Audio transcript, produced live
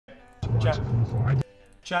Chat. something before.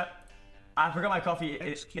 Chat. I forgot my coffee.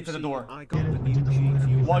 It's at the door. I got the new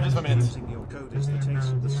G Watch this for a minute. Using your code is the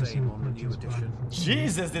taste the same on the new edition.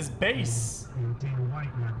 Jesus, this bass. Dana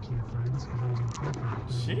White and I became friends because I was in the program.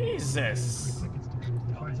 Jesus. Free tickets to go to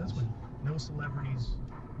the fights. That's when no celebrities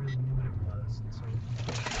really knew what it was, and so I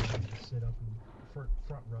would sit up in the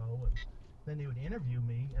front row, and then they would interview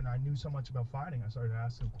me, and I knew so much about fighting. I started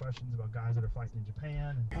asking them questions about guys that are fighting in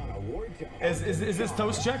Japan. Is this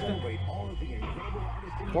toast checked?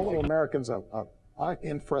 Fellow Americans are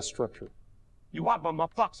infrastructure. You what, but my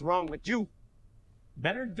fuck's wrong with you?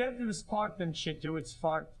 Better dead to this part than shit do its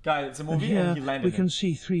fart. Guys, it's a movie Here and he landed we it. can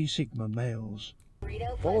see 3 Sigma males.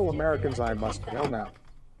 Fellow Americans, I must go now.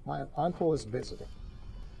 My uncle is visiting.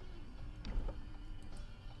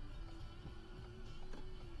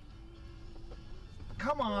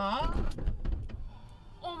 Come on!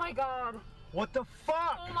 Oh my god! What the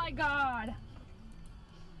fuck? Oh my god!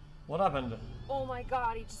 What happened? Oh my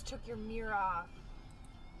god, he just took your mirror off.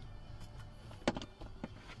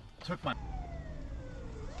 Took my...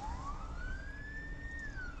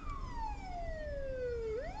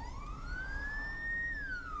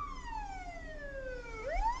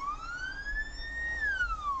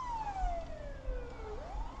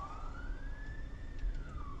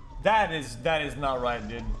 That is not right,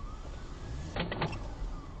 dude.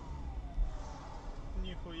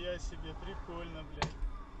 Нихуя себе, прикольно, блядь.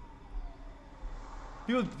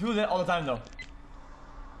 People do that all the time, though.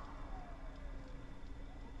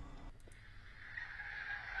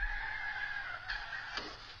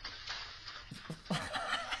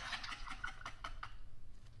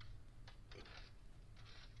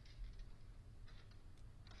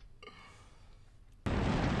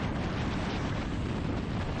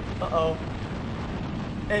 Uh-oh.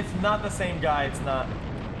 It's not the same guy, it's not.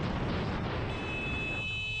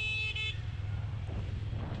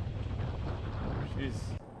 Jeez.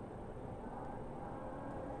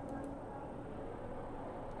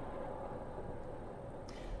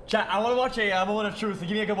 Chat, I want to watch a moment of truth.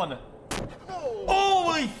 Give me a good one.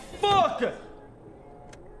 Holy fuck!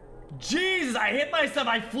 Jesus, I hit myself,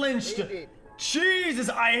 I flinched. Jesus,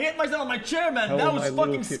 I hit myself on my chair, man. That was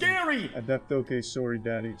fucking scary. That's okay. Sorry,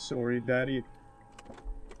 daddy. Sorry, daddy.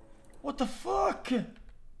 What the fuck? Is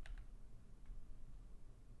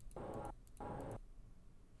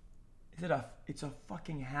it it's a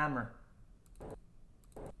fucking hammer.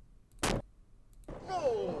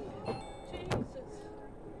 Oh! Jesus.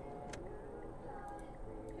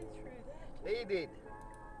 They did.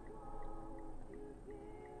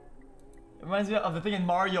 It reminds me of the thing in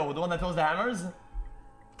Mario, the one that throws the hammers.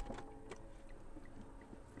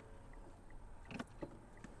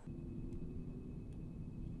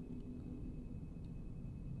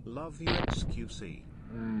 Love the xQc.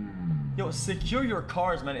 Yo, secure your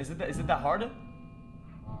cars, man. Is it that hard?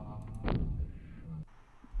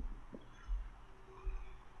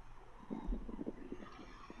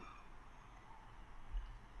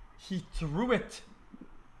 He threw it.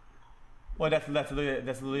 Well,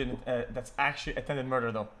 that's actually attempted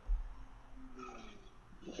murder, though.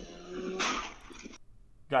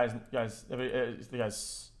 Guys.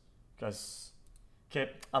 Okay,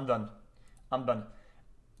 I'm done.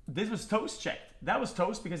 This was toast checked. That was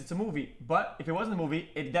toast because it's a movie. But if it wasn't a movie,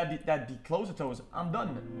 that'd be close to toast. I'm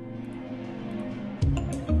done.